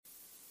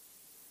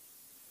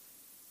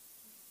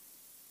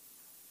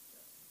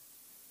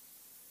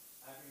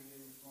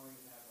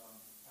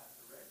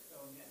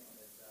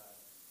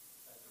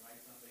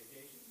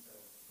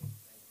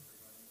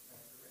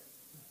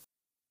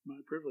My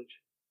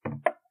privilege.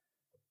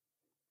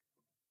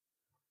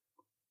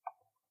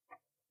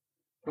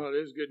 Well, it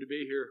is good to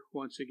be here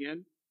once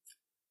again.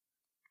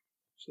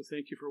 So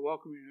thank you for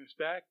welcoming us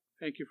back.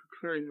 Thank you for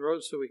clearing the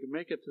road so we can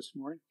make it this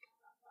morning.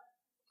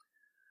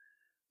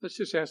 Let's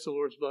just ask the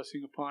Lord's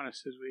blessing upon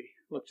us as we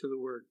look to the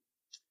Word.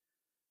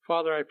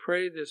 Father, I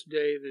pray this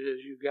day that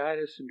as you guide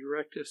us and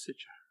direct us, that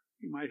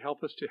you might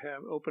help us to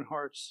have open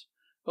hearts,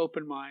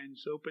 open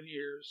minds, open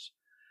ears,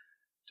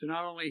 to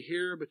not only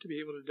hear, but to be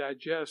able to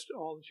digest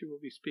all that you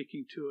will be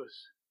speaking to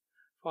us.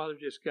 Father,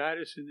 just guide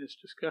us in this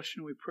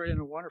discussion. We pray in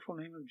the wonderful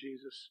name of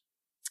Jesus.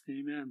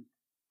 Amen.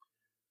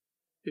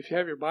 If you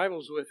have your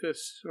Bibles with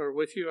us or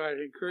with you,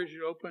 I'd encourage you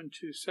to open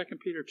to 2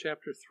 Peter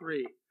chapter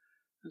 3.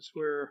 That's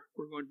where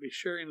we're going to be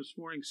sharing this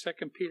morning,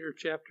 2 Peter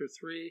chapter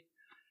 3.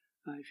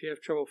 If you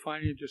have trouble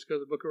finding it, just go to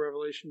the book of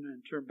Revelation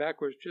and turn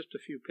backwards just a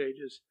few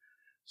pages.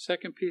 2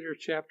 Peter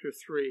chapter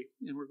 3,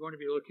 and we're going to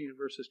be looking at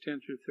verses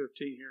 10 through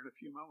 13 here in a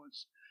few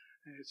moments.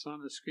 And it's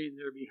on the screen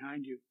there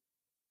behind you.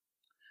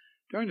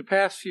 During the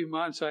past few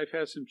months, I've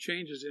had some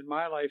changes in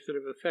my life that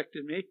have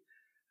affected me.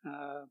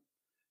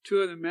 Two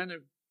of the men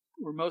that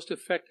were most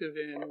effective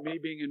in me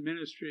being in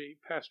ministry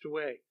passed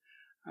away.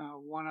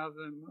 One of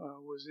them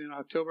was in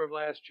October of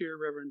last year,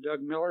 Reverend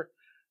Doug Miller.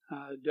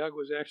 Doug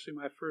was actually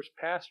my first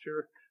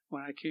pastor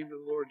when I came to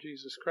the Lord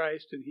Jesus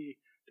Christ, and he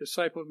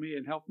discipled me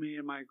and helped me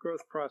in my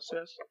growth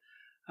process.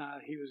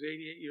 He was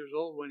 88 years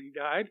old when he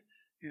died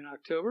in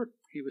October.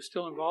 He was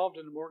still involved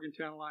in the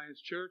Morgantown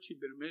Alliance Church. He'd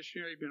been a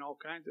missionary, he'd been all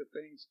kinds of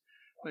things,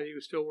 but he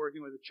was still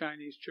working with the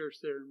Chinese church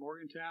there in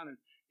Morgantown, and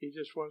he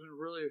just wasn't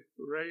really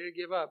ready to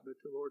give up, but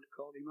the Lord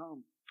called him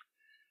home.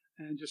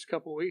 And just a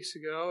couple of weeks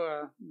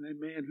ago, the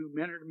man who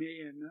mentored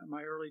me in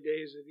my early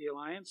days of the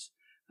Alliance,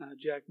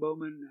 Jack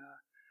Bowman,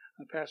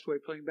 passed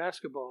away playing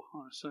basketball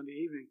on a Sunday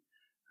evening.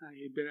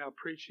 He'd been out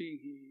preaching.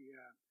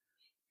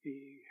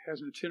 He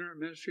has an itinerant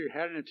ministry,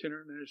 had an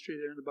itinerant ministry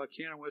there in the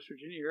Buchanan, West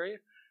Virginia area,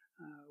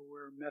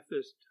 where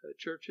Methodist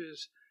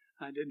churches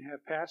didn't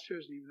have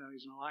pastors. And even though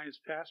he's an Alliance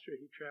pastor,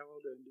 he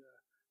traveled and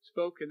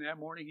spoke. And that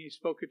morning he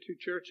spoke at two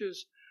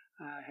churches,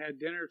 had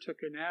dinner,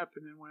 took a nap,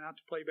 and then went out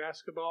to play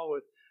basketball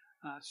with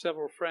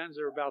several friends.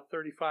 There were about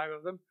 35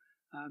 of them,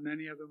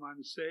 many of them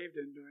unsaved.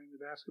 And during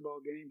the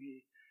basketball game,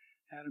 he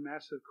had a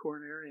massive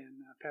coronary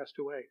and passed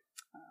away.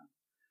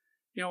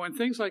 When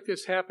things like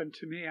this happen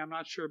to me, I'm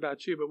not sure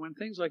about you, but when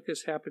things like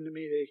this happen to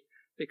me,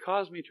 they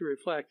cause me to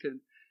reflect.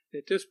 And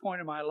at this point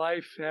in my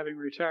life, having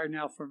retired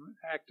now from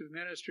active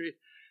ministry,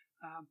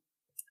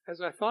 as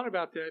I thought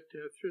about that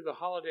through the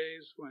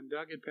holidays when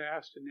Doug had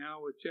passed and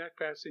now with Jack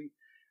passing,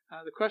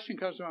 the question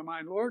comes to my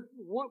mind, Lord,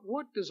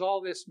 what does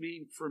all this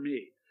mean for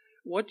me?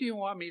 What do you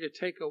want me to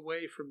take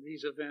away from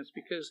these events?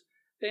 Because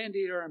they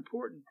indeed are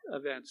important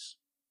events.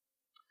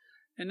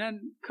 And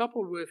then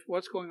coupled with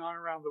what's going on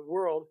around the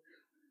world,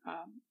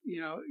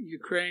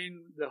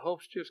 Ukraine, the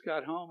Hopes just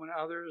got home, and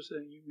others,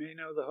 and you may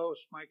know the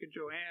host, Mike and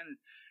Joanne,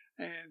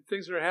 and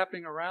things that are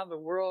happening around the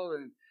world,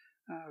 and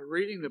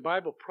reading the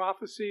Bible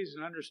prophecies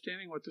and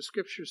understanding what the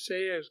Scriptures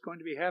say is going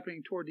to be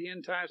happening toward the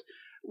end times,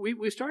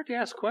 we start to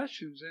ask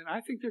questions, and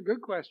I think they're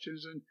good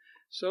questions. And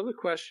so the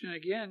question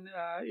again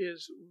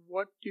is,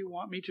 what do you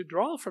want me to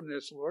draw from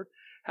this, Lord?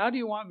 How do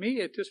you want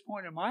me at this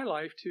point in my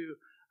life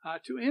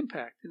to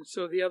impact? And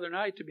so the other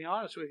night, to be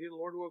honest with you, the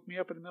Lord woke me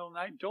up in the middle of the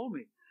night and told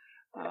me,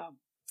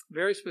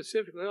 very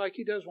specifically, like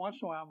he does once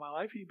in a while in my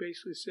life, he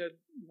basically said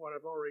what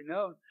I've already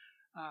known.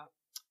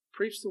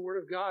 Preach the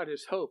Word of God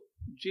is hope.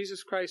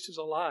 Jesus Christ is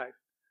alive.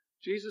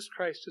 Jesus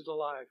Christ is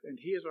alive, and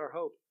He is our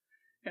hope.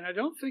 And I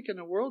don't think in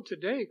the world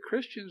today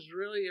Christians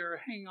really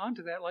are hanging on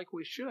to that like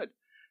we should,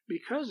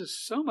 because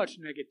there's so much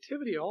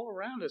negativity all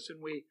around us,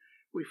 and we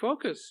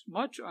focus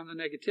much on the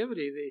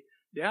negativity, the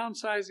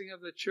downsizing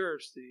of the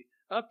church, the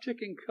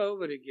uptick in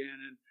COVID again,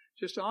 and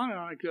just on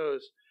it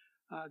goes.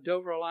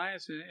 Dover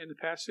Alliance, in the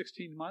past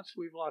 16 months,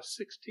 we've lost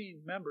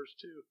 16 members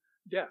to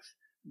death,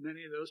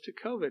 many of those to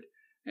COVID.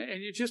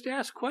 And you just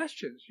ask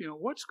questions,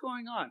 what's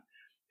going on?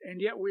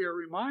 And yet we are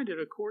reminded,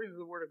 according to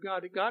the Word of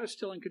God, that God is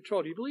still in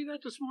control. Do you believe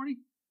that this morning?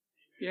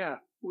 Yeah,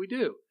 we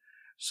do.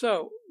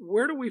 So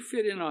where do we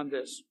fit in on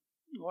this?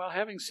 Well,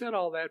 having said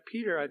all that,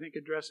 Peter, I think,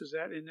 addresses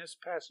that in this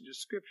passage of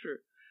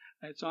Scripture.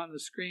 It's on the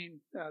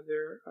screen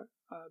there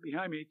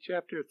behind me,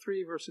 chapter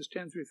 3, verses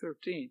 10 through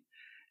 13.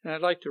 And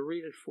I'd like to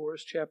read it for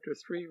us, chapter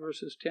 3,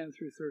 verses 10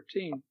 through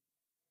 13.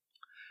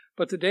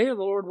 But the day of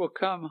the Lord will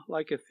come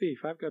like a thief.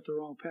 I've got the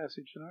wrong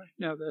passage, don't I?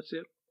 No, that's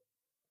it.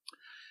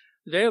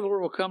 The day of the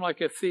Lord will come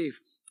like a thief.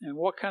 And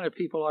what kind of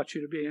people ought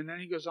you to be? And then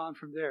he goes on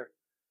from there.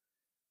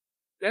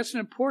 That's an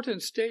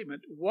important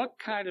statement. What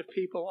kind of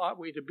people ought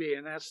we to be?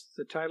 And that's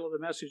the title of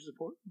the message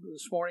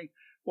this morning.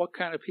 What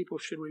kind of people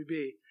should we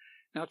be?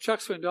 Now, Chuck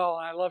Swindoll,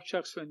 and I love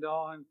Chuck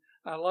Swindoll, and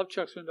I love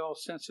Chuck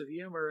Swindoll's sense of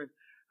humor,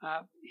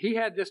 and he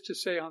had this to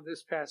say on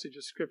this passage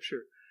of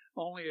Scripture,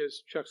 only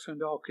as Chuck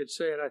Swindoll could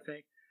say it, I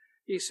think.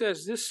 He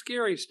says, this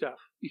scary stuff.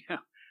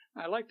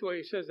 I like the way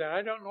he says that.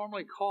 I don't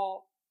normally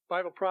call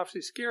Bible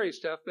prophecy scary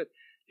stuff, but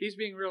he's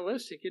being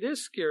realistic. It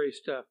is scary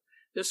stuff.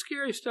 The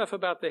scary stuff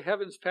about the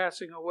heavens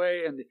passing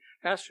away and the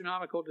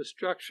astronomical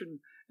destruction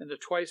and the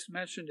twice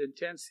mentioned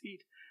intense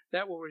heat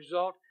that will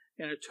result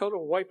in a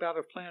total wipeout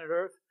of planet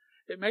Earth,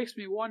 it makes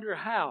me wonder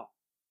how.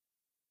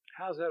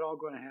 How's that all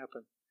going to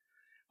happen?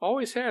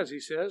 Always has, he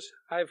says.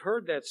 I've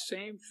heard that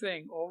same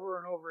thing over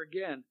and over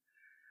again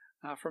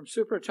from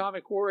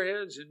superatomic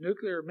warheads and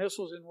nuclear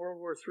missiles in World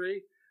War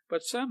III,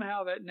 but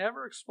somehow that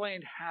never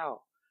explained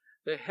how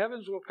the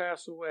heavens will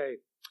pass away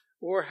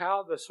or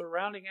how the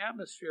surrounding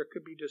atmosphere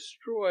could be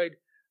destroyed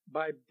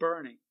by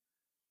burning.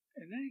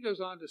 And then he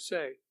goes on to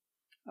say,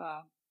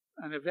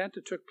 an event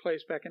that took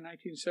place back in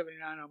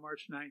 1979 on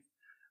March 9th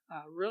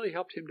really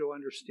helped him to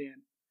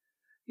understand.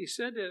 He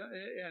said that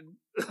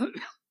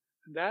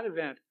in that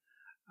event,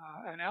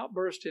 an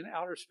outburst in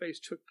outer space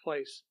took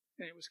place,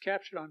 and it was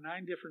captured on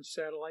 9 different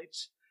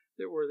satellites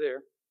that were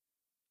there.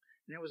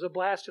 And it was a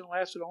blast, and it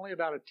lasted only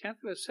about a tenth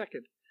of a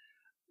second.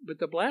 But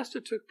the blast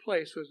that took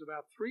place was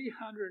about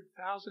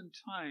 300,000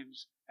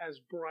 times as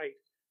bright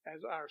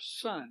as our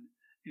sun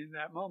in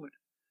that moment.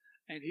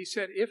 And he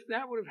said if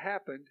that would have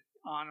happened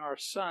on our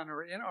sun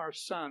or in our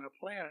sun, a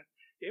planet,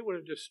 it would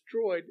have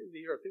destroyed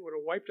the Earth. It would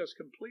have wiped us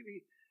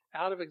completely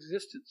out of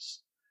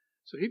existence.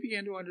 So he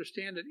began to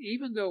understand that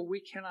even though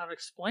we cannot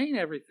explain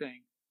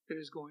everything that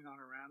is going on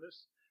around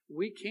us,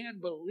 we can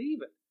believe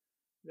it.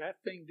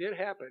 That thing did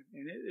happen,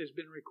 and it has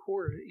been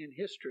recorded in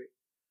history.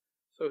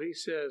 So he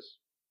says,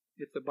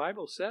 if the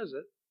Bible says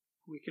it,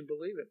 we can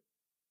believe it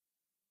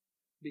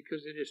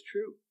because it is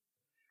true.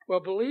 Well,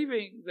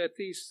 believing that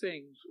these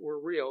things were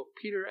real,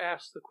 Peter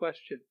asked the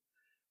question,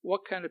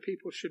 what kind of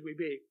people should we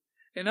be?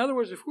 In other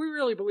words, if we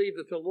really believe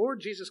that the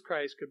Lord Jesus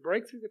Christ could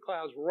break through the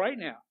clouds right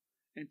now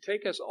and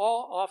take us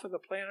all off of the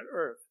planet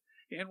Earth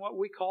in what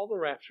we call the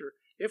rapture,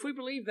 if we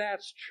believe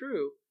that's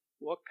true,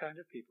 what kind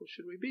of people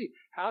should we be?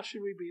 How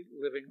should we be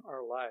living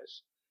our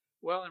lives?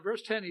 Well, in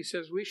verse 10, he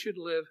says we should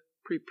live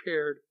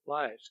prepared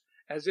lives,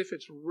 as if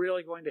it's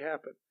really going to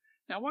happen.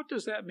 Now, what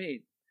does that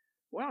mean?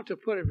 Well, to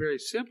put it very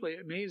simply,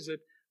 it means that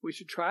we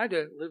should try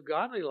to live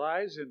godly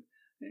lives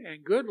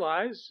and good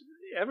lives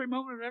every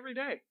moment of every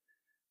day.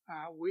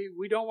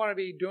 We don't want to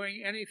be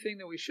doing anything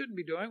that we shouldn't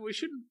be doing. We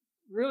shouldn't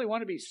really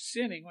want to be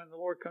sinning when the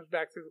Lord comes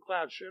back through the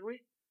clouds, should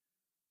we?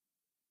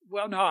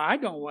 Well, no, I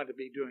don't want to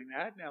be doing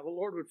that. Now, the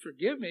Lord would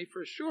forgive me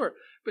for sure,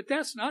 but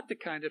that's not the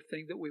kind of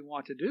thing that we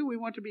want to do. We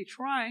want to be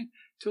trying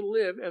to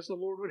live as the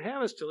Lord would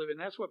have us to live, and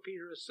that's what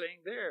Peter is saying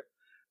there.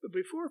 But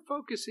before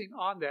focusing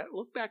on that,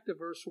 look back to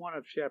verse 1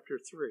 of chapter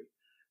 3.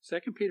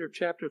 2 Peter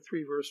chapter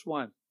 3, verse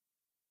 1.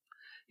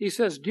 He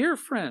says, Dear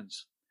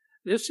friends,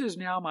 this is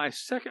now my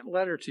second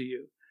letter to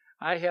you.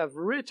 I have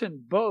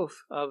written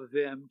both of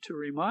them to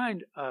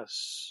remind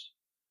us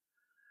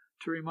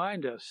to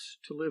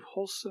live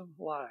wholesome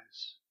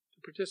lives,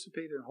 to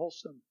participate in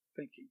wholesome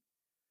thinking.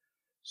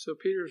 So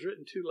Peter's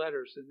written 2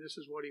 letters, and this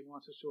is what he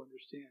wants us to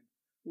understand.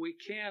 We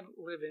can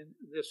live in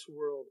this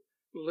world,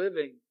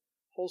 living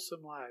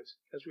wholesome lives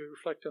as we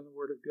reflect on the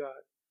Word of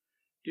God.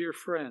 Dear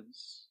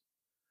friends,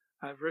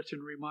 I've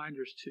written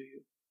reminders to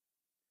you.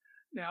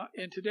 Now,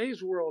 in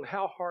today's world,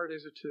 how hard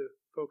is it to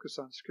focus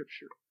on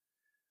Scripture?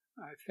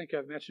 I think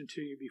I've mentioned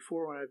to you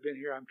before when I've been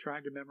here, I'm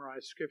trying to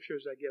memorize Scripture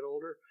as I get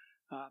older.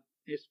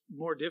 It's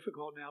more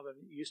difficult now than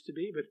it used to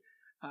be, but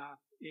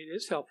it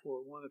is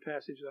helpful. One of the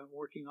passages I'm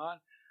working on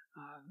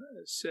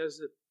says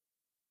that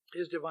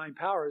His divine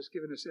power has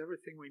given us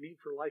everything we need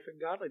for life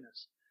and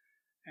godliness.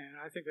 And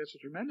I think that's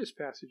a tremendous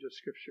passage of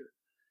Scripture.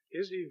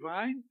 His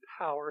divine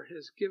power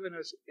has given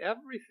us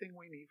everything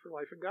we need for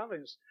life and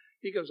godliness.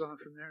 He goes on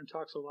from there and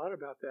talks a lot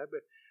about that.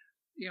 But,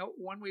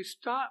 when we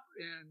stop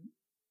and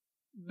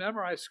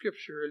memorize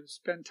Scripture and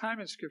spend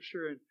time in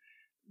Scripture, and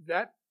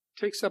that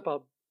takes up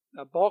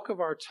a bulk of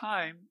our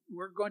time,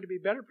 we're going to be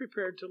better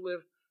prepared to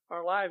live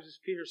our lives, as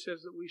Peter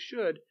says that we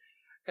should,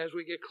 as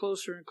we get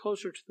closer and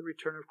closer to the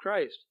return of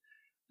Christ.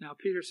 Now,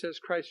 Peter says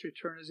Christ's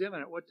return is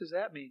imminent. What does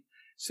that mean?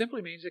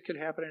 Simply means it could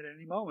happen at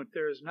any moment.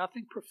 There is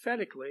nothing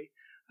prophetically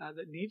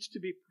that needs to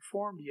be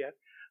performed yet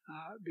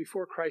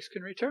before Christ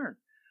can return.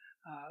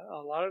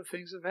 A lot of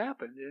things have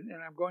happened,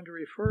 and I'm going to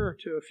refer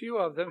to a few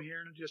of them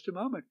here in just a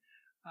moment,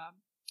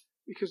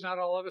 because not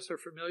all of us are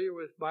familiar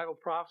with Bible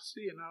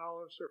prophecy, and not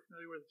all of us are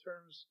familiar with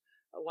terms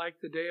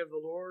like the day of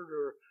the Lord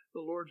or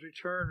the Lord's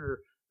return or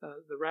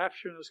the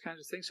rapture and those kinds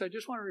of things. So I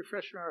just want to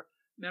refresh our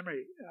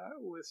memory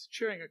with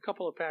sharing a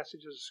couple of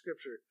passages of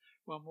Scripture.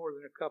 Well, more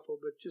than a couple,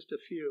 but just a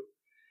few.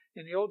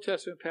 In the Old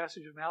Testament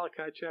passage of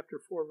Malachi chapter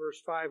 4, verse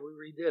 5, we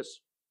read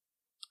this.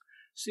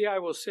 See, I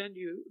will send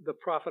you the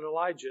prophet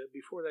Elijah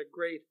before that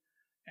great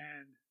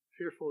and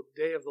fearful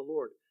day of the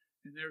Lord.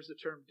 And there's the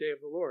term day of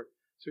the Lord.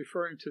 It's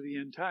referring to the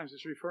end times.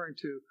 It's referring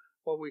to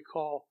what we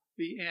call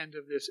the end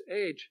of this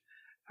age.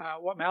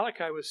 What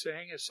Malachi was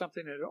saying is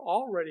something that had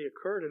already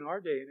occurred in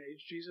our day and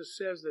age. Jesus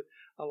says that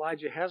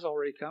Elijah has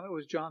already come. It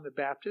was John the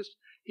Baptist.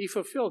 He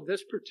fulfilled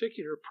this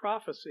particular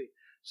prophecy.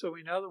 So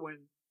we know that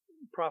when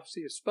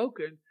prophecy is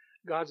spoken,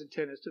 God's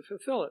intent is to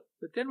fulfill it.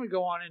 But then we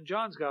go on in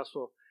John's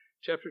Gospel,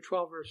 chapter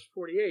 12, verse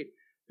 48.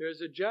 There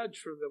is a judge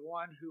for the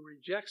one who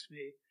rejects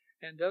me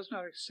and does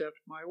not accept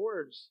my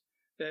words.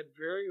 That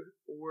very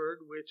word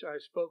which I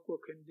spoke will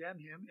condemn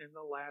him in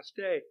the last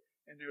day.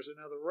 And there's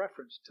another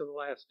reference to the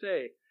last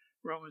day,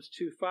 Romans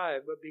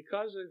 2:5. But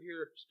because of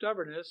your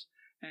stubbornness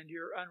and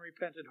your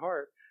unrepentant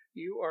heart,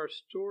 you are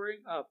storing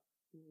up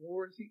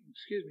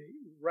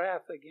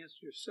wrath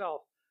against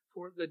yourself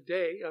for the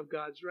day of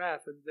God's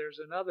wrath. And there's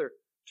another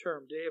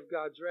term, day of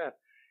God's wrath.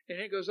 And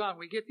it goes on.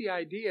 We get the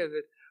idea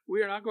that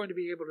we are not going to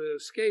be able to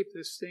escape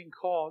this thing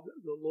called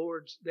the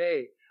Lord's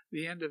day,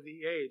 the end of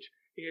the age.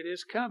 It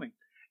is coming.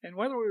 And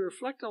whether we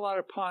reflect a lot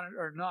upon it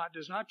or not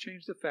does not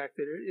change the fact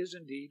that it is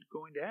indeed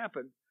going to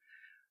happen.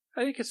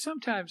 I think it's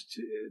sometimes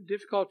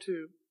difficult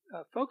to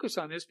focus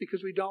on this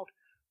because we don't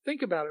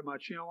think about it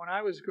much. When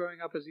I was growing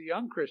up as a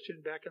young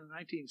Christian back in the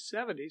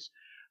 1970s,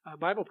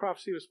 Bible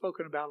prophecy was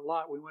spoken about a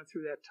lot. We went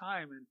through that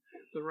time and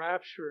the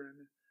rapture,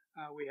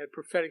 and we had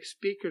prophetic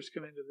speakers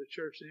come into the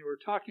church, and they were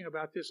talking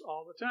about this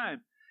all the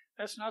time.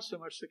 That's not so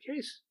much the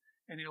case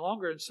any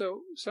longer. And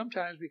so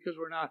sometimes because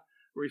we're not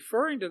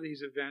referring to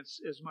these events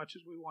as much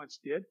as we once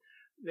did,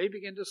 they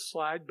begin to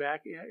slide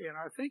back in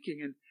our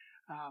thinking. And,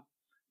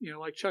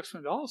 like Chuck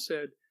Swindoll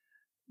said,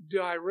 do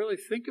I really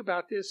think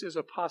about this as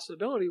a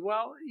possibility?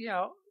 Well,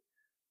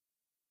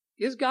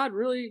 is God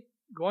really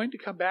going to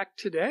come back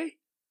today?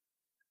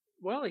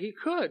 Well, he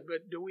could,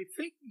 but do we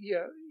think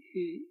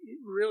he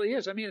really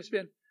is? I mean, it's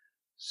been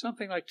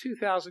something like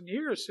 2,000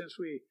 years since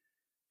we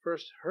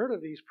first heard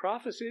of these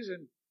prophecies,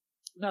 and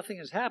nothing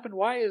has happened.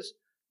 Why is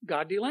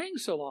God delaying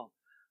so long?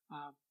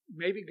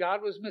 Maybe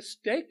God was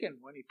mistaken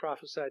when he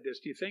prophesied this.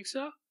 Do you think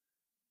so?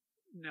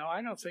 No,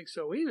 I don't think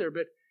so either.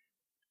 But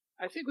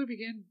I think we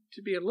begin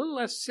to be a little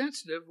less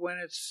sensitive when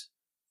it's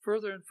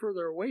further and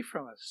further away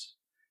from us.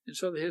 And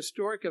so the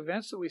historic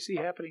events that we see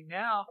happening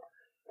now,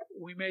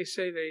 we may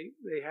say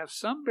they have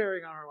some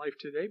bearing on our life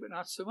today, but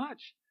not so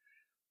much.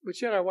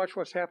 But yet I watch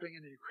what's happening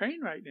in the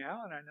Ukraine right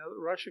now, and I know that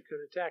Russia could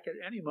attack at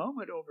any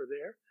moment over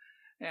there.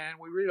 And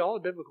we read all the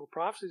biblical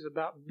prophecies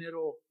about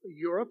Middle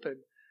Europe and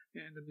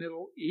the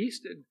Middle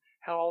East and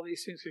how all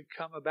these things could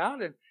come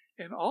about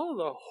and all of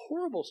the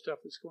horrible stuff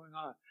that's going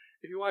on.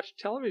 If you watch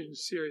television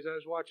series, I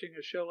was watching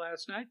a show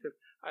last night that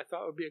I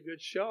thought would be a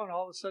good show, and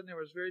all of a sudden there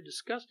was very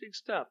disgusting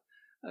stuff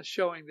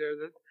showing there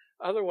that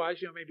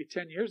otherwise, maybe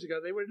 10 years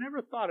ago, they would have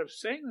never thought of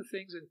saying the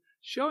things and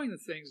showing the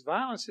things,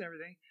 violence and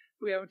everything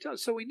we haven't told.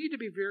 So we need to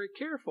be very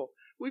careful.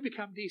 We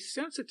become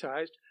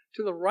desensitized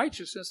to the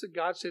righteousness that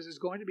God says is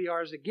going to be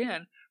ours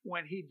again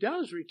when he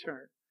does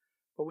return.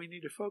 But we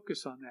need to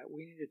focus on that.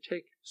 We need to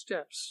take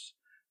steps.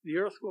 The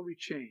earth will be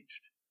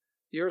changed.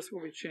 The earth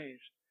will be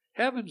changed.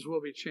 Heavens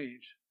will be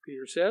changed,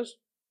 Peter says.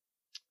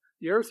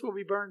 The earth will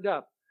be burned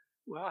up.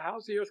 Well,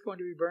 how's the earth going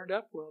to be burned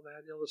up? Well,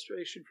 that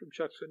illustration from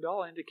Chuck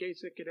Swindoll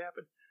indicates it could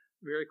happen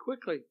very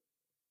quickly.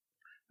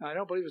 Now, I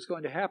don't believe it's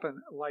going to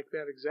happen like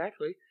that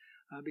exactly,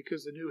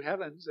 because the new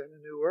heavens and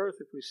the new earth,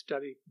 if we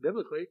study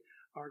biblically,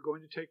 are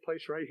going to take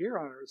place right here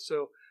on earth.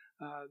 So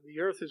the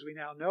earth as we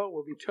now know it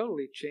will be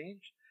totally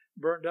changed,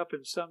 burned up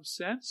in some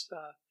sense,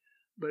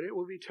 but it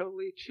will be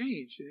totally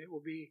changed, and it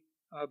will be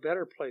a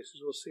better place,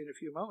 as we'll see in a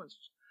few moments.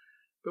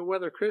 But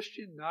whether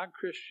Christian,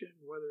 non-Christian,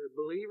 whether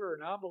believer or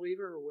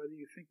non-believer, or whether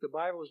you think the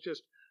Bible is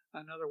just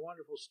another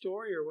wonderful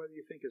story, or whether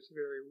you think it's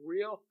very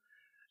real,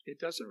 it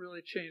doesn't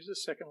really change the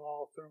second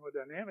law of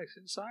thermodynamics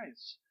in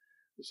science.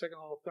 The second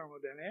law of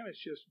thermodynamics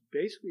just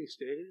basically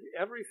stated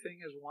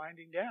everything is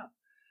winding down.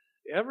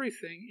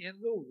 Everything in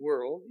the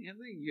world, in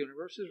the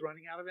universe, is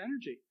running out of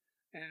energy.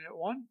 And at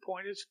one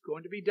point, it's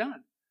going to be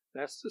done.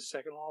 That's the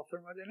second law of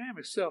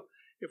thermodynamics. So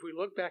if we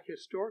look back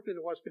historically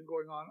to what's been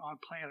going on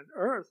planet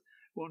Earth,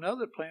 we'll know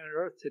that planet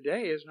Earth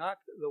today is not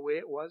the way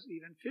it was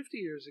even 50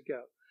 years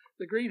ago.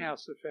 The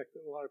greenhouse effect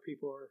that a lot of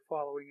people are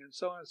following, and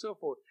so on and so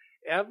forth.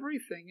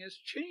 Everything is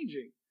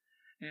changing.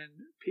 And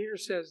Peter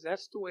says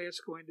that's the way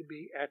it's going to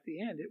be at the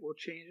end. It will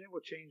change, and it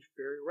will change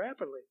very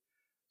rapidly.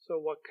 So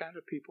what kind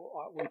of people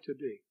ought we to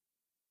be?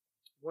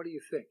 What do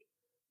you think?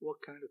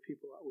 What kind of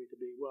people ought we to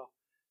be? Well,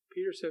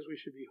 Peter says we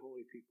should be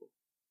holy people.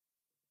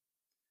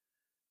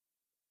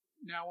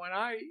 Now, when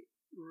I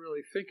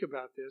really think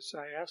about this,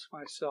 I ask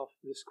myself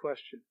this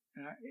question,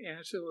 and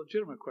it's a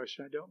legitimate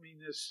question. I don't mean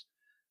this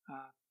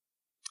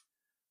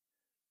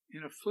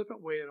in a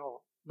flippant way at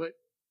all. But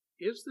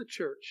is the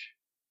church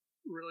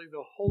really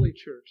the holy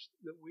church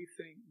that we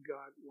think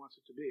God wants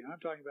it to be? And I'm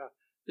talking about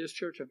this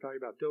church. I'm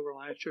talking about Dover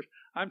Alliance Church.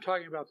 I'm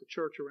talking about the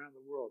church around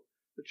the world,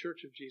 the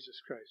church of Jesus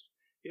Christ.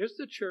 Is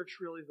the church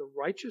really the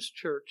righteous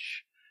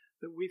church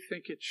that we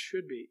think it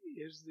should be?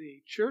 Is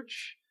the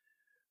church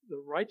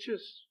the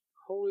righteous,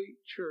 holy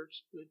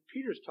church that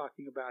Peter's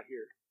talking about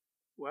here?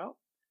 Well,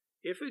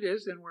 if it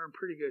is, then we're in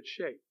pretty good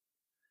shape.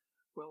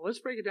 Well, let's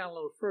break it down a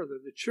little further.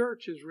 The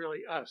church is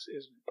really us,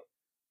 isn't it?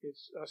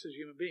 It's us as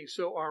human beings.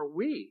 So are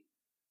we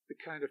the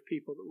kind of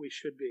people that we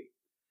should be?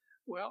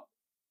 Well,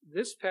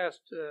 this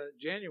past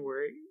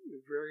January,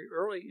 very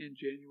early in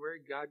January,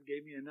 God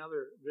gave me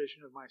another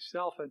vision of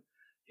myself, and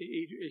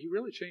He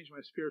really changed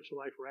my spiritual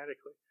life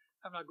radically.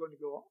 I'm not going to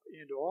go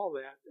into all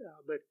that,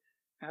 but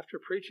after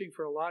preaching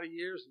for a lot of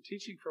years and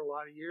teaching for a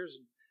lot of years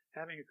and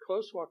having a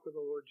close walk with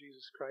the Lord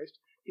Jesus Christ,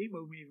 he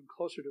moved me even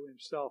closer to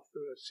himself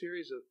through a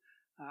series of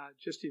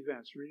just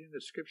events, reading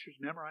the scriptures,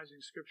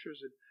 memorizing scriptures,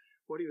 and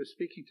what he was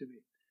speaking to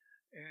me.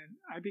 And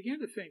I began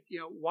to think,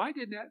 why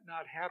did that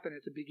not happen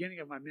at the beginning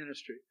of my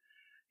ministry?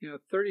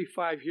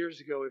 35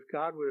 years ago, if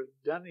God would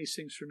have done these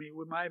things for me,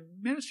 would my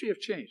ministry have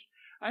changed?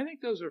 I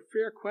think those are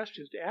fair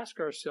questions to ask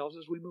ourselves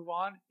as we move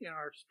on in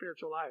our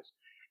spiritual lives.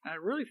 And I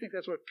really think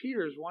that's what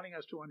Peter is wanting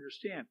us to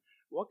understand.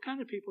 What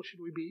kind of people should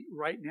we be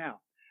right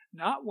now?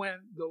 Not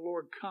when the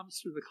Lord comes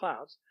through the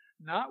clouds,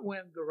 not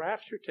when the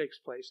rapture takes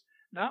place,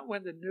 not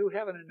when the new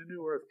heaven and the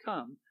new earth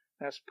come.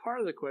 That's part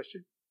of the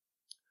question.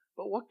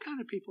 But what kind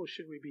of people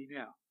should we be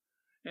now?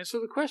 And so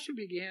the question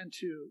began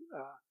to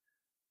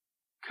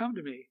come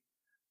to me.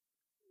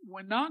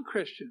 When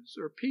non-Christians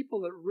or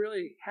people that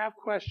really have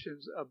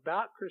questions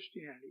about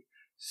Christianity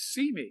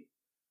see me,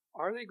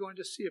 are they going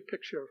to see a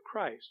picture of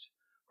Christ?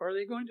 Or are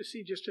they going to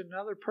see just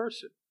another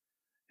person?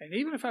 And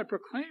even if I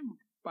proclaim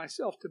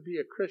myself to be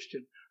a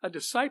Christian, a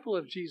disciple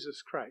of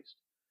Jesus Christ,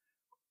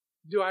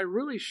 do I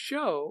really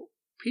show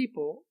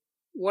people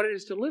what it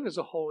is to live as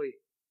a holy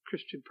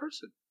Christian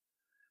person?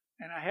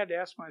 And I had to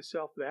ask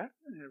myself that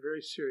in a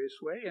very serious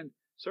way. And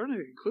certainly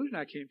the conclusion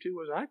I came to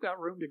was I've got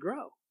room to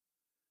grow.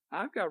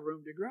 I've got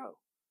room to grow.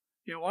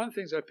 One of the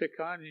things I pick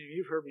on, and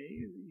you've heard me,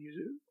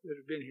 you that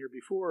have been here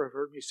before have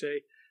heard me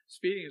say,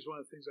 speeding is one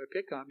of the things I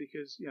pick on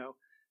because,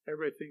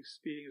 everybody thinks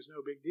speeding is no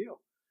big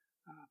deal.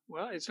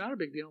 Well, it's not a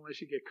big deal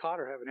unless you get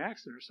caught or have an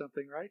accident or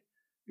something, right?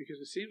 Because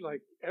it seems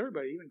like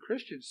everybody, even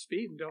Christians,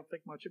 speed and don't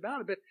think much about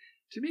it. But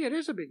to me, it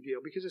is a big deal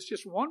because it's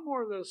just one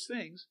more of those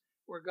things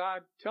where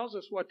God tells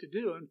us what to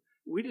do, and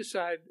we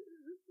decide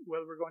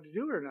whether we're going to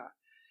do it or not.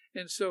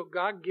 And so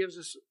God gives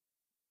us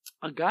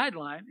a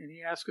guideline, and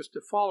he asks us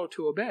to follow,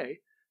 to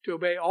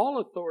obey all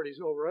authorities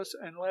over us,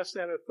 unless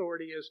that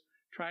authority is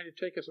trying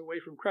to take us away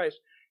from Christ.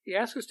 He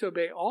asks us to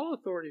obey all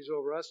authorities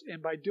over us,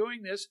 and by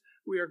doing this,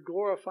 we are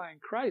glorifying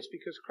Christ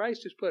because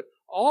Christ has put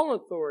all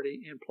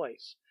authority in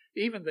place.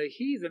 Even the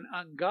heathen,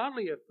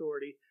 ungodly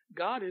authority,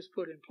 God has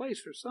put in place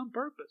for some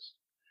purpose.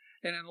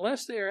 And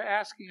unless they are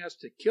asking us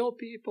to kill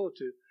people,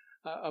 to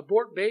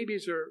abort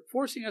babies, or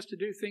forcing us to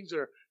do things that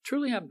are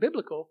truly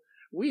unbiblical,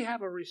 we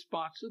have a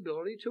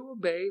responsibility to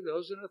obey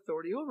those in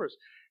authority over us.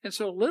 And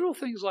so little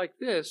things like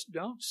this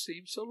don't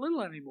seem so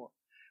little anymore.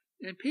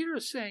 And Peter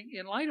is saying,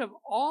 in light of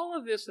all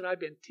of this that I've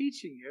been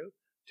teaching you,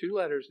 2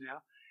 letters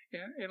now,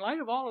 in light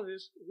of all of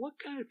this, what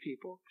kind of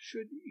people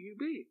should you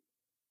be?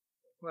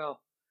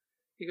 Well,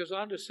 he goes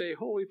on to say,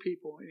 holy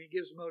people, and he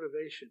gives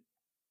motivation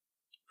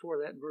for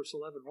that in verse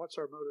 11. What's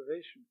our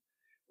motivation?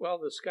 Well,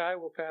 the sky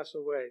will pass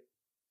away.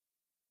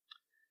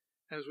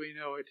 As we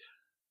know it,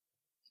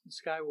 the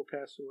sky will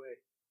pass away.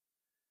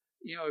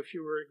 If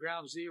you were at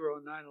ground zero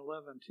on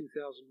 9/11,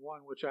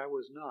 2001, which I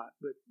was not,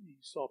 but you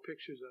saw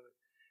pictures of it,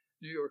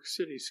 New York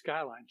City's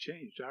skyline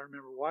changed. I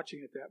remember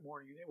watching it that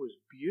morning, and it was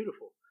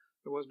beautiful.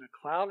 There wasn't a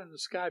cloud in the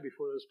sky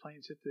before those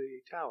planes hit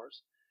the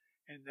towers.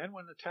 And then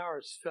when the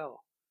towers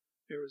fell,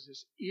 there was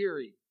this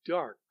eerie,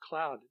 dark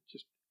cloud that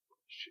just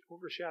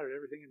overshadowed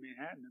everything in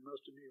Manhattan and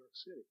most of New York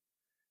City.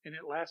 And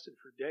it lasted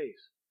for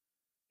days.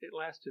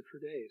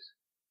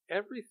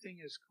 Everything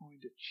is going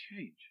to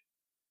change.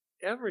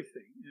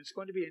 Everything. And it's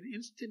going to be an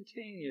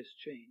instantaneous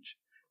change.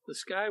 The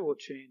sky will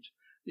change.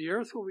 The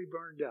earth will be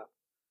burned up.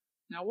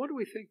 Now, what do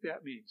we think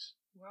that means?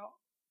 Well,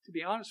 to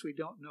be honest, we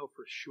don't know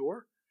for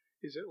sure.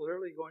 Is it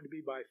literally going to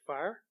be by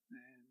fire?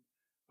 And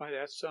by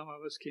that, some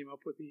of us came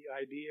up with the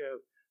idea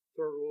of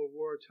Third World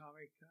War,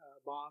 atomic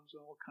bombs,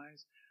 and all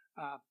kinds,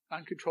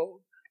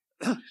 uncontrolled,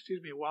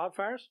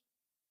 wildfires.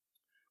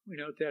 We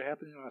know that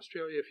happened in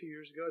Australia a few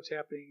years ago. It's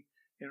happening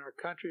in our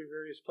country,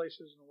 various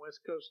places on the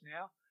West Coast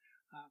now.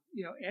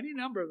 Any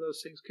number of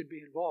those things could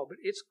be involved, but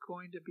it's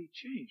going to be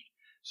changed.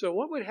 So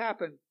what would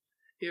happen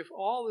if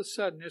all of a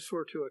sudden this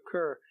were to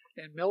occur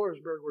and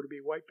Millersburg were to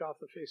be wiped off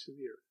the face of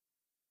the earth?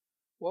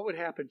 What would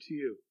happen to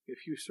you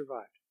if you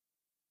survived?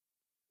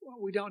 Well,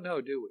 we don't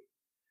know, do we?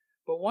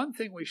 But one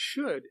thing we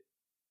should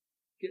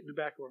get in the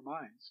back of our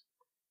minds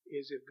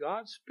is if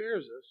God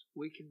spares us,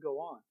 we can go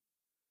on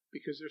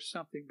because there's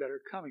something better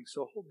coming.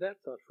 So hold that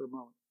thought for a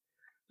moment.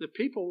 The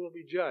people will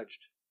be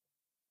judged.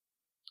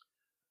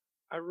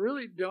 I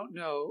really don't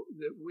know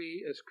that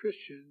we as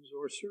Christians,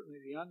 or certainly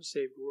the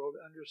unsaved world,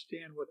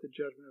 understand what the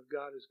judgment of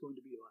God is going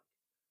to be like.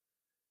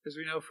 As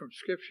we know from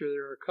Scripture,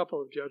 there are a couple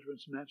of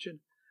judgments mentioned.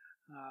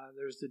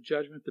 There's the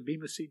judgment, the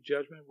Bema Seat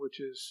judgment, which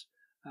is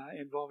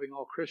involving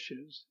all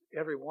Christians.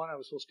 Every one of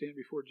us will stand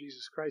before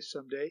Jesus Christ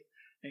someday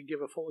and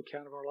give a full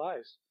account of our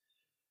lives.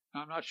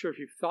 Now, I'm not sure if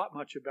you've thought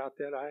much about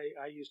that.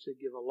 I used to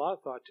give a lot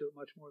of thought to it,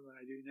 much more than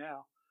I do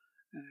now.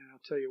 And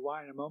I'll tell you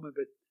why in a moment.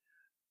 But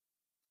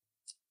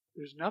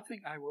there's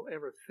nothing I will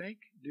ever think,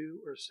 do,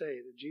 or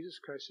say that Jesus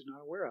Christ is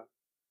not aware of.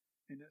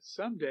 And that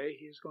someday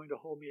he is going to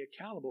hold me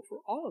accountable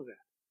for all of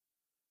that.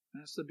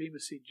 And that's the Bema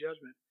Seat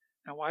judgment.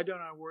 Now, why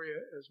don't I worry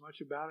as much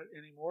about it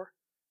anymore,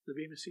 the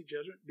Bema Seat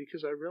judgment?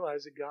 Because I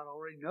realize that God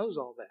already knows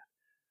all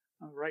that.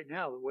 right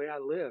now, the way I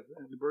live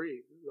and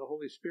breathe, the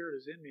Holy Spirit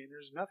is in me, and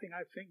there's nothing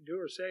I think, do,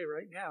 or say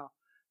right now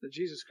that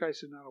Jesus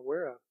Christ is not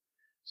aware of.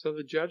 So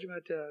the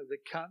judgment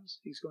that comes,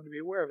 he's going to be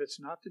aware of. It's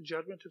not the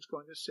judgment that's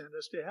going to send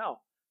us to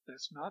hell.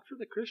 That's not for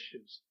the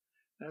Christians.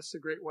 That's the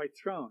great white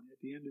throne at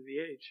the end of the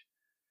age.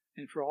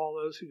 And for all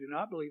those who do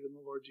not believe in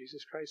the Lord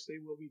Jesus Christ, they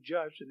will be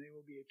judged and they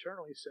will be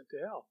eternally sent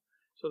to hell.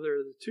 So there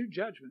are the two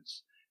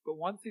judgments. But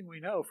one thing we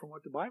know from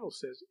what the Bible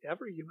says,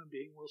 every human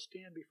being will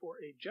stand before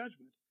a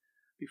judgment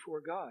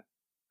before God.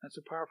 That's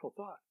a powerful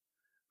thought.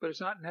 But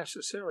it's not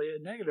necessarily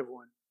a negative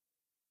one.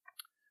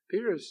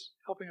 Peter is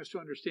helping us to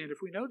understand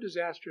if we know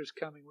disaster is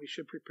coming, we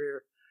should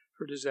prepare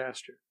for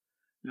disaster.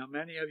 Now,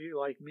 many of you,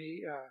 like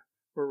me,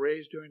 were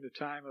raised during the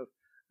time of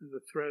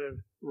the threat of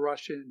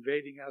Russia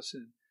invading us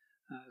and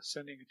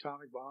sending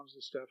atomic bombs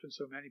and stuff. And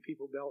so many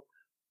people built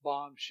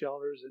bomb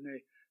shelters, and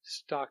they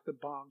stocked the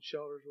bomb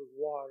shelters with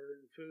water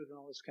and food and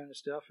all this kind of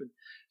stuff. And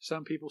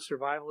some people,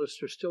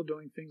 survivalists, are still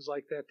doing things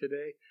like that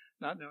today,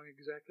 not knowing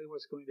exactly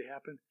what's going to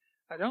happen.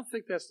 I don't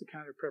think that's the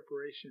kind of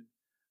preparation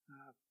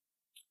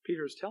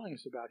Peter is telling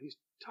us about.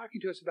 He's talking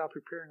to us about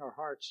preparing our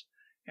hearts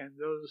and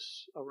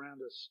those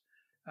around us.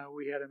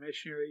 We had a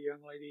missionary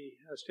young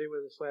lady stay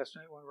with us last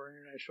night, one of our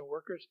international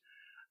workers.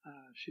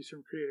 She's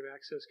from Creative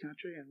Access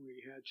Country, and we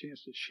had a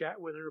chance to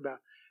chat with her about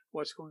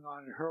what's going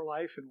on in her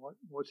life and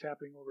what's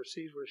happening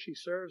overseas where she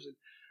serves. And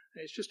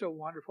it's just a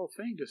wonderful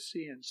thing to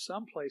see. In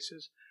some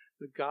places,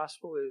 the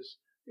gospel is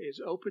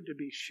open to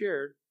be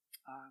shared.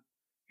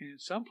 And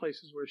in some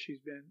places where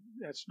she's been,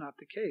 that's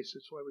not the case.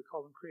 That's why we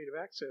call them Creative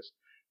Access,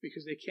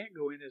 because they can't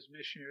go in as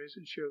missionaries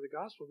and share the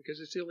gospel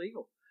because it's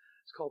illegal.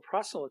 It's called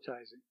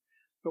proselytizing.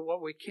 But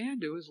what we can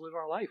do is live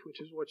our life, which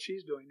is what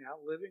she's doing now,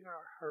 living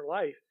her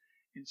life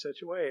in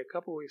such a way. A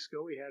couple of weeks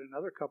ago, we had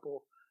another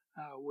couple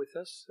with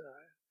us,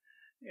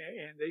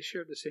 and they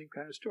shared the same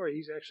kind of story.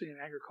 He's actually in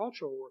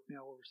agricultural work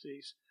now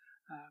overseas.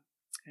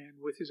 And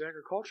with his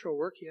agricultural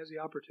work, he has the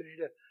opportunity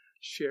to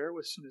share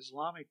with some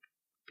Islamic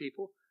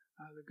people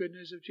the good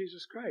news of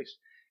Jesus Christ.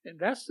 And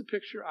that's the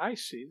picture I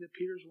see that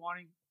Peter's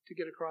wanting to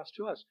get across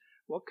to us.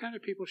 What kind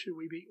of people should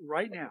we be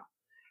right now?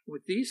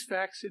 With these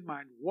facts in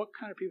mind, what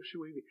kind of people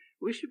should we be?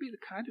 We should be the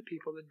kind of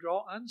people that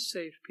draw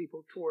unsaved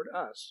people toward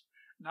us,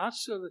 not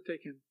so that they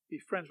can be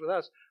friends with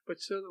us, but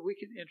so that we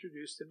can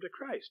introduce them to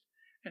Christ.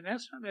 And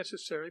that's not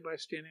necessarily by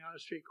standing on a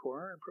street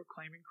corner and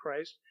proclaiming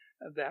Christ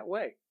that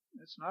way.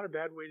 That's not a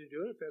bad way to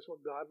do it if that's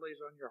what God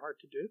lays on your heart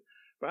to do.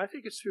 But I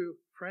think it's through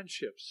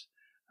friendships,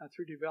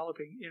 through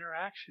developing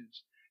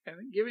interactions,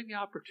 and giving the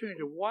opportunity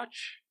to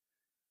watch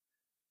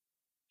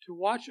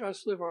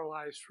us live our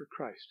lives for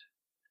Christ.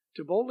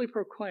 To boldly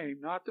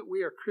proclaim, not that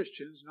we are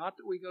Christians, not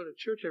that we go to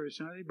church every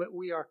Sunday, but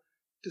we are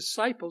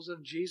disciples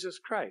of Jesus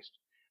Christ.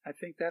 I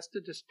think that's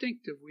the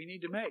distinctive we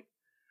need to make.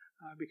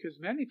 Because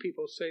many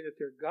people say that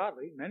they're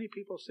godly, many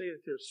people say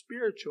that they're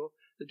spiritual,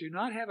 that do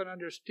not have an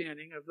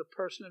understanding of the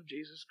person of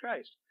Jesus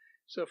Christ.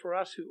 So for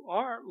us who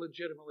are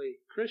legitimately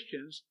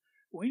Christians,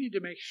 we need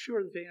to make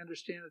sure that they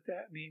understand that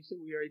that means that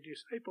we are a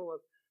disciple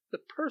of the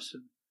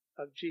person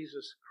of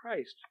Jesus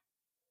Christ.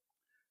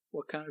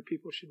 What kind of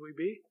people should we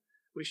be?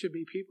 We should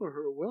be people who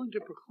are willing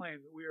to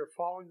proclaim that we are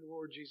following the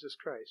Lord Jesus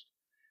Christ.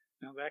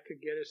 Now that could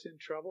get us in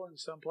trouble in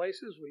some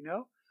places, we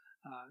know.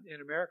 In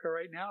America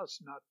right now,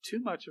 it's not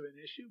too much of an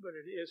issue, but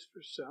it is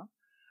for some.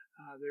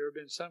 There have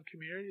been some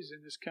communities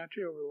in this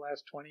country over the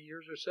last 20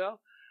 years or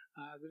so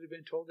that have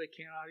been told they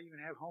cannot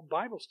even have home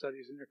Bible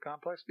studies in their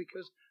complex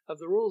because of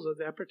the rules of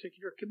that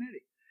particular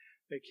committee.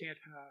 They can't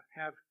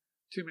have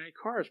too many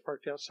cars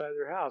parked outside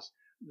their house,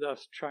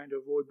 thus trying to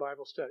avoid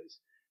Bible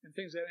studies and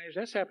things of that nature.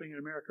 That's happening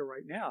in America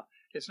right now.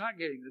 It's not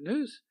getting the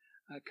news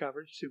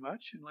coverage too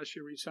much unless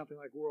you read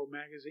something like World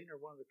Magazine or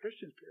one of the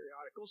Christian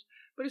periodicals,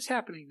 but it's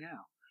happening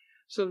now.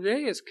 So the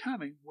day is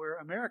coming where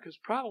America is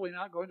probably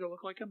not going to look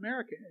like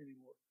America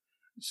anymore.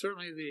 And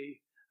certainly the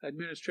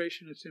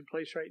administration that's in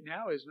place right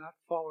now is not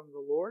following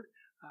the Lord.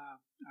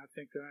 I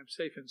think that I'm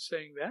safe in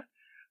saying that.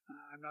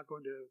 I'm not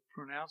going to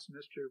pronounce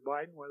Mr.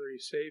 Biden whether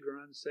he's saved or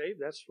unsaved.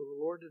 That's for the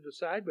Lord to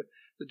decide. But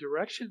the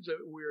directions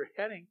that we're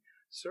heading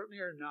certainly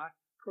are not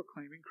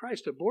proclaiming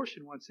Christ.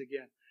 Abortion, once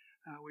again.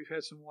 We've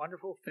had some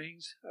wonderful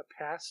things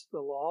pass the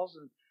laws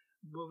and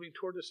moving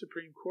toward the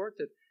Supreme Court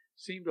that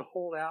seem to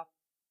hold out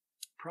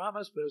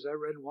promise, but as I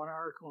read in one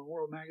article in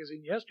World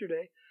Magazine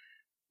yesterday,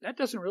 that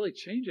doesn't really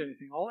change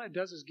anything. All that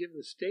does is give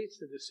the states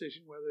the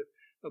decision whether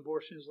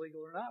abortion is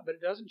legal or not, but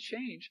it doesn't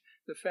change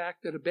the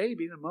fact that a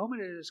baby, the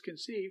moment it is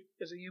conceived,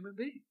 is a human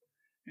being.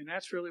 And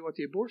that's really what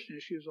the abortion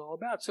issue is all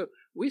about. So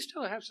we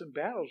still have some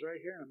battles right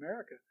here in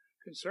America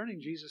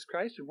concerning Jesus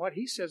Christ and what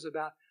he says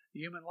about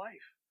human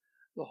life.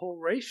 The whole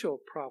racial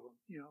problem,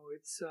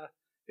 it's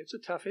a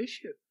tough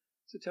issue.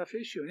 It's a tough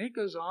issue, and it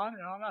goes on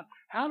and on and on.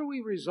 How do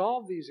we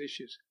resolve these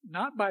issues?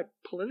 Not by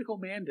political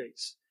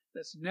mandates.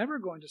 That's never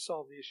going to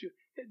solve the issue.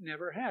 It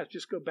never has.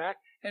 Just go back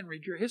and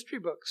read your history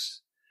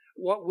books.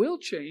 What will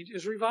change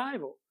is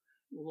revival.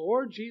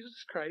 Lord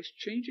Jesus Christ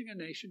changing a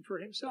nation for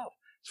himself.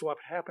 It's what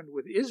happened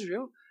with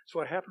Israel. It's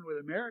what happened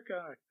with America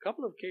on a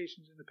couple of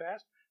occasions in the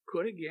past.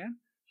 Could again.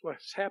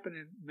 What's happened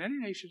in many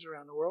nations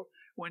around the world.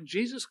 When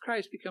Jesus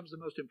Christ becomes the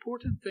most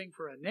important thing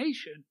for a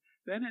nation,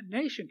 then a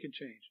nation can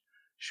change.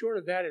 Short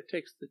of that, it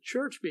takes the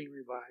church being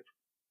revived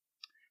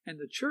and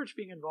the church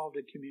being involved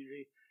in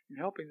community and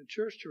helping the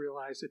church to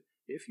realize that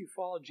if you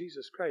follow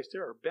Jesus Christ,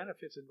 there are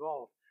benefits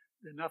involved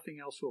that nothing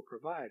else will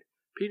provide.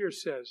 Peter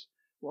says,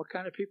 what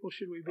kind of people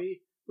should we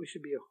be? We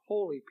should be a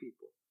holy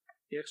people.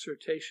 The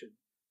exhortation,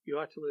 you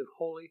ought to live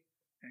holy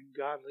and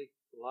godly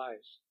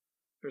lives.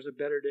 There's a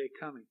better day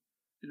coming.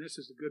 And this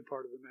is the good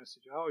part of the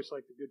message. I always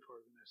like the good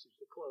part of the message,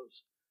 the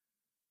close.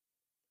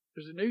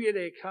 There's a new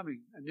day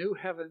coming, a new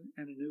heaven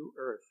and a new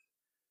earth.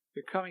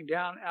 They're coming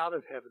down out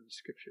of heaven, the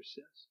Scripture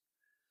says.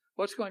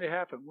 What's going to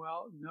happen?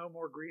 Well, no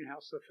more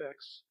greenhouse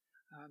effects,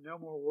 no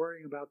more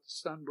worrying about the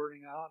sun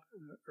burning out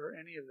or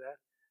any of that.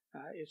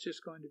 It's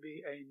just going to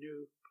be a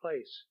new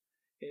place.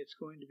 It's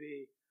going to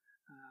be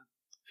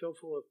filled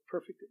full of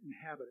perfect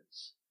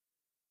inhabitants.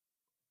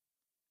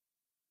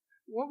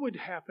 What would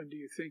happen, do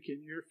you think,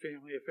 in your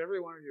family if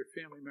every one of your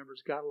family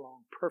members got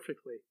along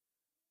perfectly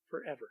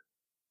forever?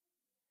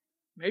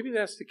 Maybe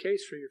that's the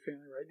case for your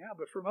family right now,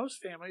 but for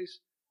most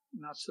families,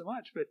 not so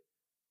much. But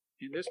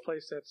in this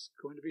place, that's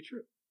going to be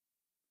true.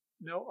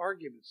 No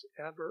arguments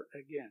ever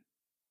again.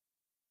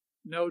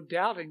 No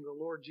doubting the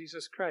Lord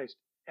Jesus Christ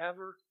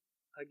ever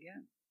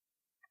again.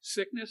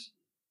 Sickness,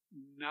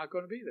 not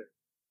going to be there.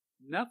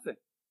 Nothing.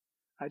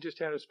 I just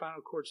had a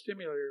spinal cord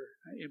stimulator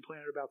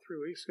implanted about 3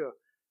 weeks ago.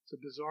 It's a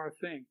bizarre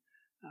thing.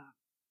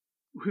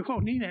 We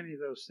won't need any of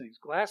those things.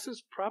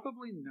 Glasses,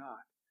 probably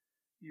not.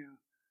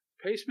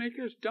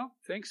 Pacemakers, don't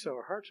think so.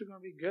 Our hearts are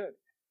going to be good.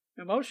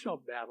 Emotional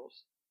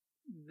battles,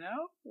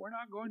 no, we're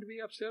not going to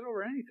be upset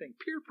over anything.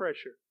 Peer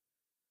pressure,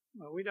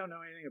 well, we don't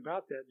know anything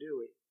about that,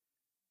 do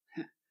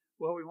we?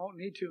 Well, we won't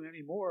need to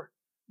anymore.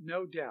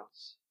 No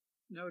doubts.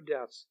 No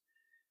doubts.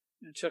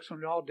 And Chuck's when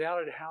it all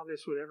doubted how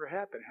this would ever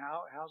happen.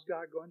 How's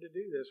God going to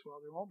do this? Well,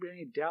 there won't be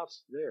any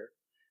doubts there.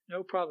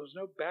 No problems,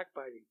 no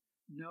backbiting,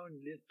 no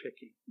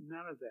nitpicking,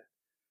 none of that.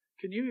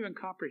 Can you even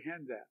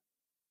comprehend that?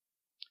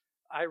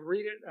 I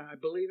read it and I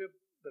believe it,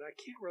 but I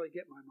can't really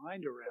get my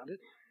mind around it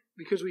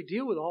because we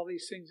deal with all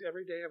these things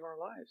every day of our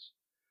lives.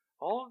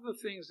 All of the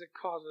things that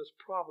cause us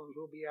problems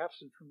will be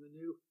absent from the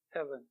new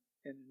heaven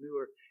and the new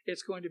earth.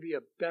 It's going to be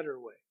a better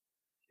way.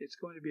 It's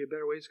going to be a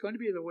better way. It's going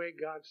to be the way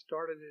God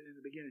started it in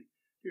the beginning.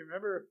 Do you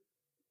remember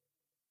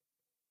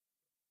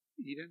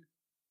Eden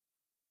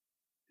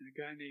and a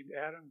guy named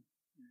Adam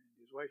and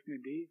his wife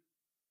named Eve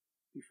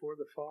before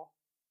the fall?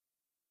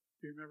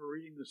 Do you remember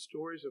reading the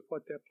stories of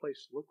what that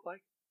place looked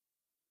like?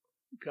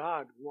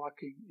 God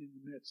walking in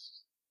the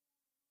midst.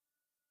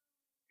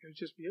 It was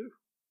just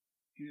beautiful.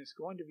 And it's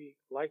going to be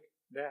like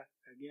that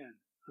again.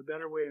 A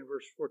better way in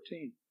verse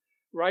 14.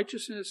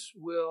 Righteousness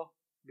will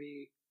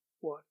be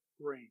what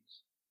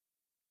reigns.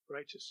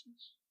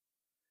 Righteousness.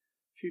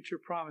 Future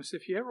promise.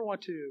 If you ever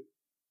want to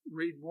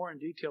read more in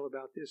detail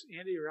about this,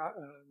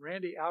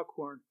 Randy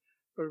Alcorn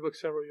wrote a book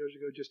several years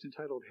ago just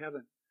entitled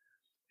Heaven.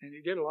 And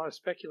he did a lot of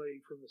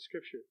speculating from the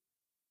Scripture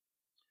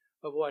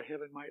of what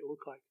heaven might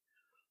look like.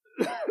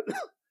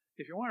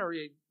 If you want to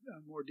read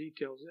more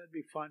details, that'd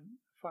be fun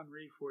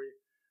read for you.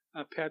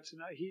 Pets,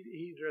 and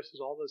he addresses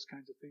all those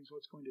kinds of things,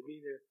 what's going to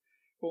be there.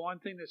 But one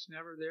thing that's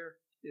never there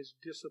is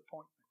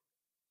disappointment.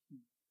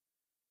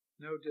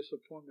 No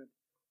disappointment.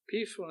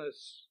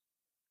 Peacefulness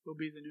will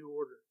be the new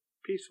order.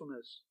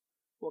 Peacefulness.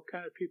 What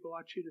kind of people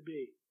ought you to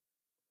be?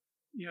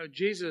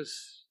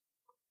 Jesus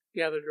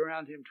gathered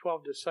around him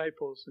 12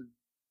 disciples, and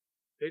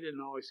they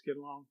didn't always get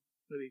along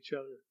with each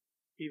other,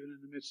 even in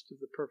the midst of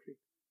the perfect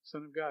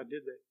Son of God,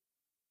 did they?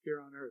 Here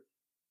on earth.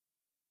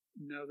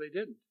 No, they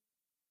didn't.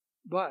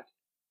 But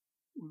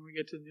when we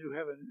get to the new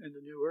heaven and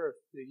the new earth,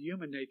 the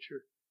human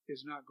nature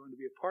is not going to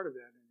be a part of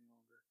that any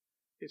longer.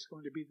 It's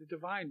going to be the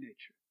divine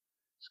nature.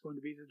 It's going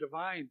to be the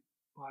divine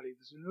body,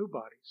 the new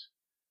bodies.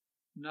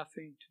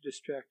 Nothing to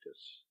distract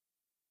us.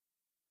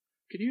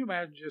 Can you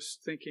imagine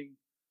just thinking,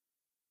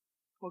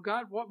 well,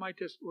 God, what might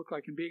this look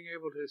like? And being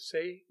able to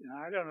say,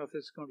 I don't know if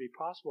this is going to be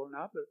possible or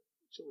not, but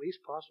it's at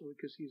least possible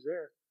because He's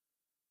there.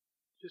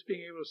 Just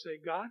being able to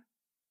say, God,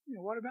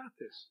 what about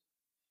this?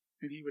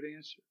 And He would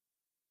answer.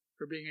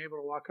 Or being able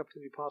to walk up to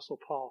the Apostle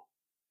Paul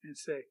and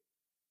say,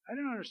 I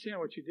don't understand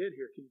what you did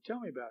here. Can you tell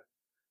me about it?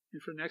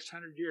 And for the next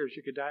 100 years,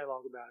 you could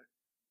dialogue about it.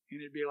 And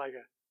it'd be like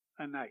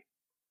a night.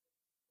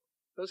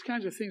 Those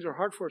kinds of things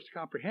are hard for us to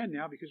comprehend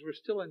now because we're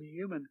still in the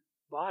human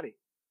body,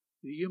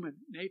 the human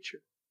nature.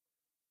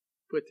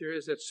 But there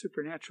is that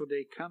supernatural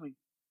day coming.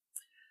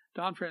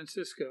 Don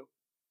Francisco.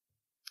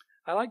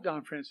 I like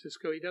Don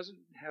Francisco. He doesn't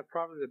have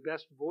probably the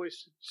best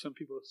voice, some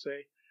people would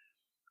say.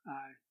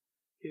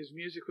 His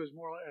music was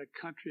more like a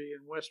country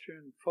and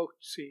western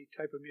folksy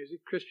type of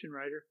music, Christian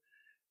writer.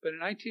 But in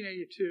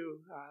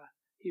 1982,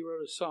 he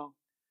wrote a song.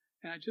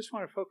 And I just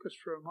want to focus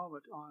for a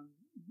moment on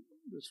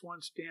this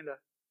one stanza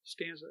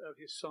of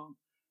his song,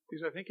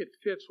 because I think it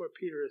fits what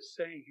Peter is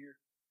saying here.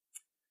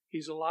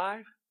 He's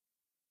alive.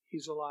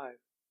 He's alive.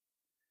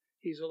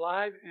 He's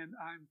alive, and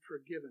I'm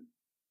forgiven.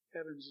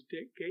 Heaven's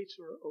gates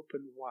are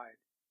open wide.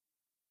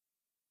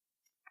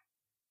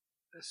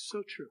 That's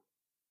so true.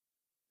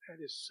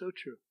 That is so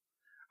true.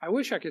 I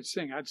wish I could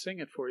sing. I'd sing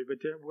it for you, but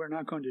we're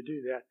not going to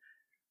do that.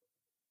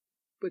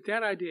 But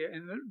that idea,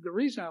 and the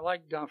reason I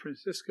like Don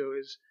Francisco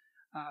is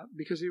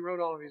because he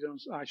wrote all of his own,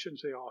 I shouldn't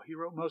say all, he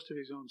wrote most of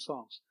his own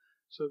songs.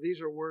 So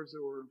these are words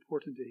that were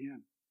important to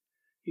him.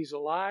 He's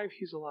alive,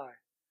 he's alive.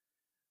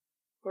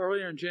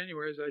 Earlier in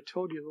January, as I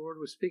told you, the Lord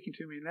was speaking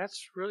to me, and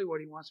that's really what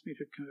he wants me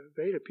to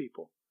convey to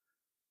people.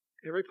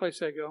 Every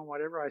place I go and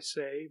whatever I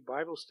say,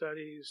 Bible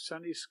studies,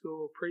 Sunday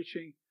school,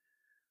 preaching,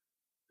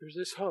 there's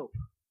this hope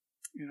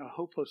in a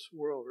hopeless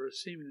world, or a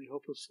seemingly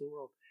hopeless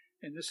world.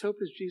 And this hope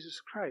is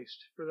Jesus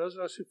Christ. For those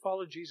of us who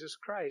follow Jesus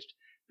Christ,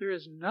 there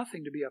is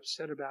nothing to be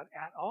upset about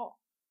at all,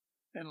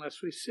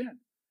 unless we sin.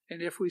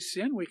 And if we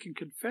sin, we can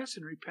confess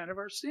and repent of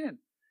our sin.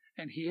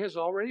 And he has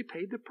already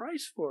paid the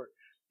price for it.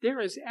 There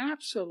is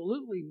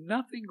absolutely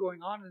nothing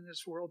going on in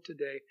this world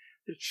today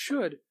that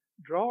should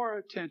draw our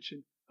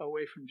attention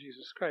away from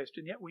Jesus Christ.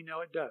 And yet we know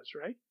it does,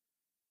 right?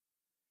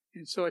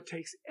 And so it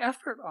takes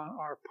effort on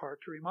our part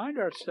to remind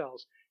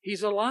ourselves,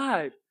 he's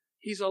alive.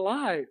 He's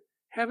alive.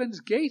 Heaven's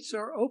gates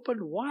are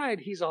opened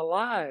wide. He's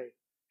alive.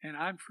 And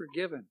I'm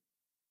forgiven.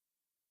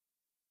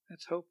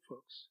 That's hope,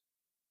 folks.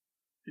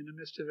 In the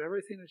midst of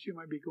everything that you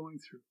might be going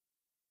through,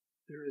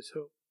 there is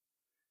hope.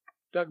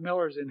 Doug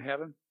Miller's in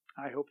heaven.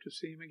 I hope to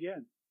see him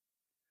again.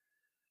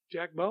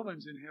 Jack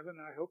Bowman's in heaven.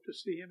 I hope to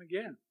see him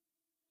again.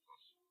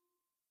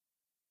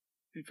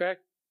 In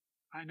fact,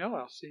 I know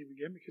I'll see him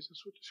again because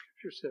that's what the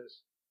Scripture says.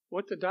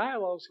 What the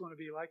dialogue's going to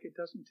be like, it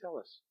doesn't tell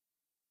us.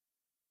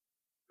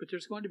 But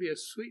there's going to be a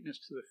sweetness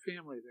to the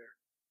family there.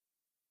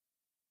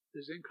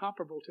 It's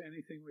incomparable to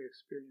anything we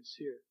experience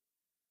here.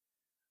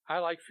 I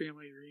like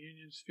family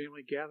reunions,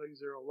 family gatherings.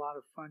 They're a lot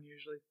of fun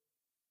usually.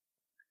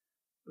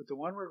 But the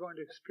one we're going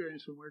to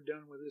experience when we're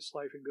done with this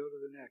life and go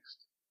to the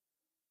next,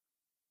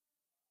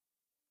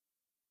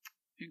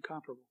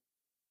 incomparable.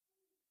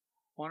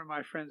 One of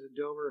my friends at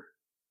Dover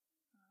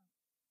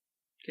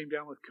came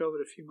down with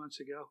COVID a few months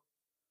ago.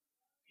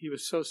 He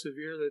was so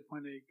severe that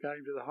when they got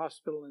him to the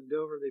hospital in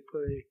Dover, they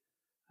put a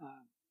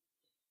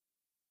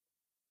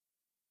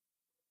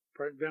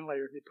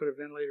ventilator. They put a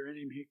ventilator in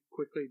him. He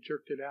quickly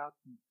jerked it out,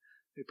 and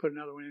they put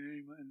another one in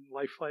him and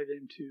life flighted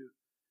him to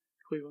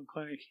Cleveland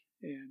Clinic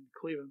in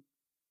Cleveland.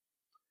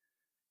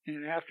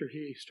 And after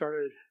he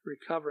started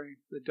recovering,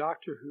 the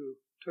doctor who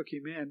took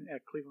him in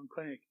at Cleveland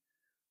Clinic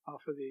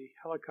off of the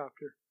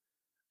helicopter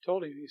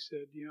told him, he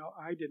said,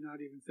 I did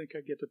not even think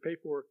I'd get the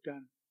paperwork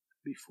done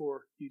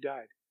before you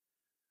died.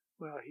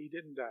 Well, he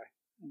didn't die,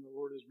 and the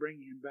Lord is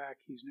bringing him back.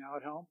 He's now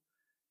at home.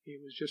 He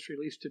was just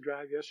released to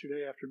drive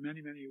yesterday after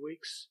many, many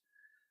weeks.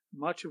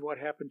 Much of what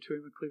happened to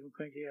him in Cleveland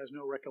Clinic he has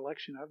no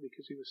recollection of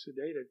because he was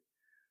sedated.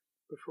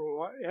 But for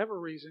whatever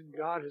reason,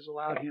 God has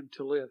allowed him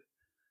to live.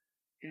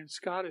 And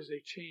Scott is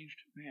a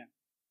changed man.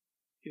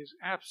 He is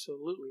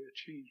absolutely a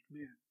changed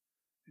man.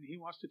 And he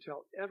wants to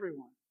tell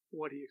everyone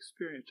what he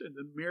experienced and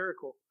the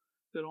miracle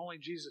that only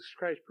Jesus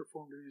Christ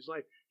performed in his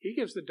life. He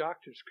gives the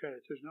doctors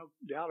credit. There's no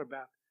doubt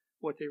about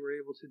what they were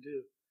able to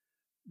do.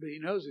 But he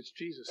knows it's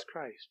Jesus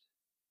Christ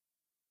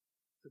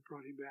that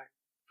brought him back.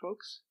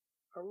 Folks,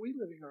 are we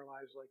living our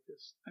lives like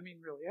this? I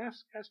mean, really,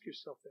 ask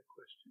yourself that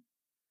question.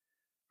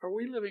 Are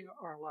we living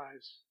our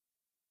lives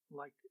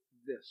like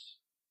this?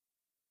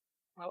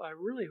 Well, I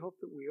really hope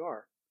that we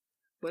are.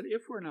 But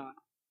if we're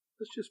not,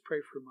 let's just pray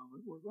for a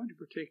moment. We're going to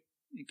partake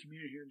in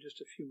communion here in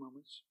just a few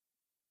moments.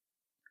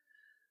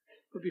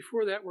 But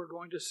before that, we're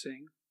going to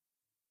sing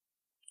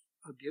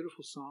a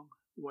beautiful song,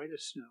 White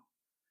as Snow.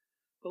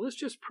 But let's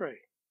just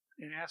pray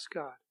and ask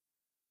God,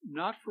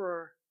 not for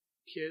our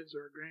kids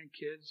or our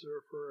grandkids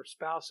or for our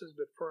spouses,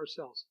 but for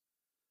ourselves.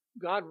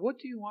 God, what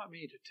do you want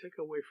me to take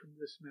away from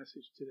this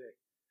message today?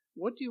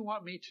 What do you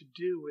want me to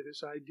do with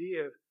this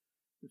idea of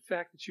the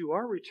fact that you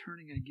are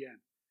returning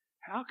again?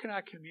 How can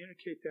I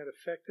communicate that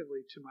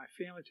effectively to my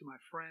family, to my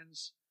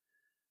friends?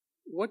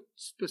 What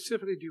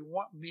specifically do you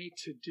want me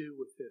to do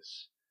with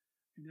this?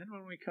 And then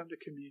when we come to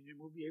communion,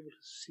 we'll be able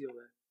to seal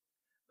that.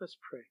 Let's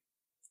pray.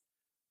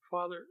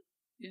 Father,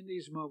 in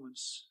these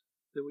moments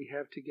that we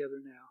have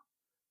together now,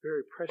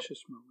 very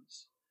precious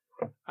moments,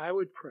 I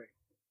would pray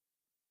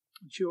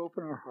that you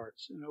open our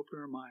hearts and open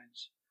our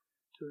minds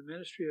to the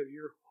ministry of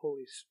your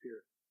Holy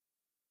Spirit.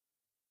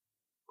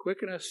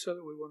 Quicken us so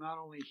that we will not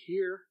only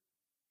hear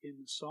in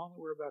the song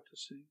that we're about to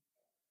sing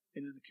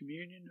and in the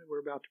communion that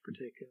we're about to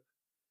partake of,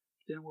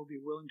 but then we'll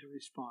be willing to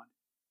respond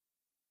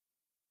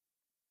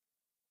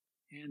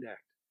and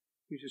act.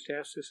 We just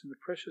ask this in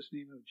the precious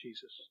name of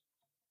Jesus.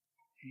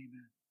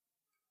 Amen.